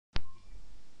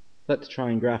Let's try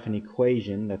and graph an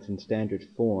equation that's in standard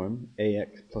form,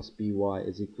 ax plus by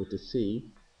is equal to c.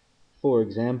 For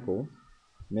example,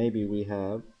 maybe we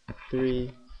have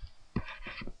 3x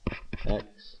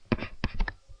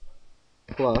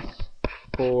plus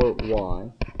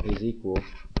 4y is equal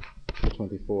to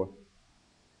 24.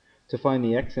 To find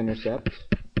the x-intercept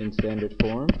in standard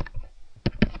form,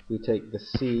 we take the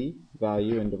c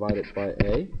value and divide it by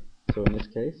a. So in this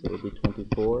case, it would be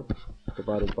 24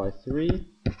 divided by 3,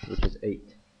 which is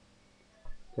 8.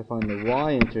 To find the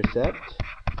y-intercept,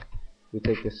 we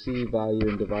take the c value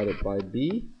and divide it by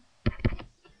b,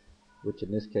 which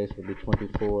in this case would be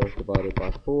 24 divided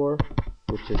by 4,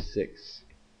 which is 6.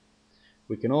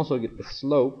 We can also get the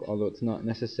slope, although it's not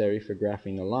necessary for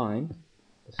graphing a line.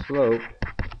 The slope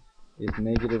is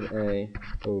negative a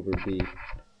over b,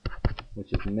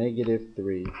 which is negative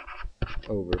 3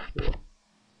 over 4.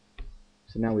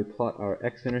 So now we plot our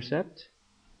x-intercept,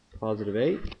 positive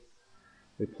 8.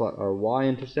 We plot our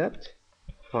y-intercept,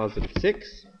 positive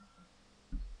 6.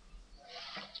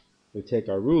 We take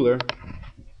our ruler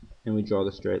and we draw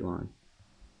the straight line.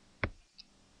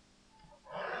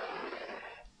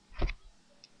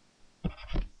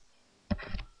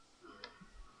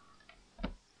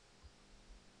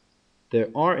 There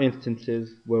are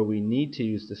instances where we need to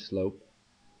use the slope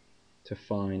to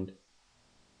find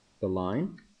the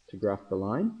line, to graph the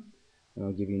line, and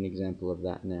I'll give you an example of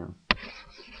that now.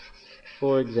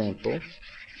 For example,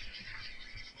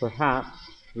 perhaps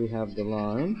we have the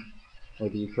line, or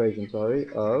the equation, sorry,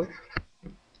 of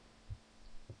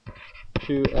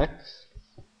 2x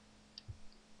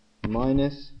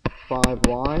minus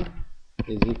 5y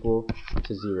is equal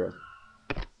to 0.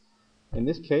 In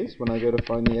this case, when I go to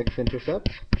find the x-intercept,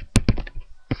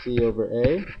 c over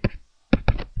a,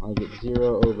 I get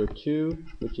 0 over 2,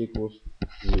 which equals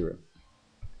 0.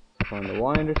 To find the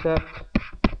y-intercept,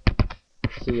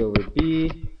 c over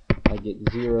b, I get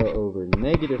 0 over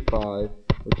negative 5,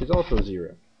 which is also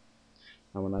 0.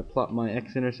 Now when I plot my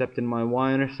x-intercept and my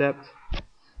y-intercept,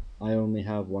 I only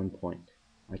have one point.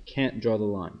 I can't draw the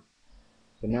line.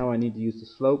 So now I need to use the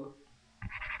slope.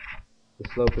 The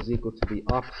slope is equal to the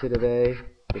opposite of a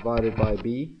divided by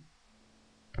b.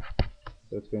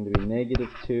 So it's going to be negative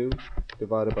 2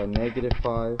 divided by negative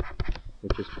 5,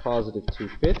 which is positive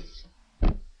 2/5.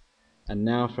 And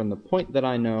now from the point that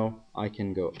I know, I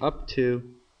can go up 2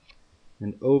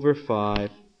 and over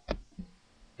 5,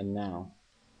 and now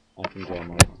I can draw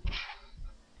my line.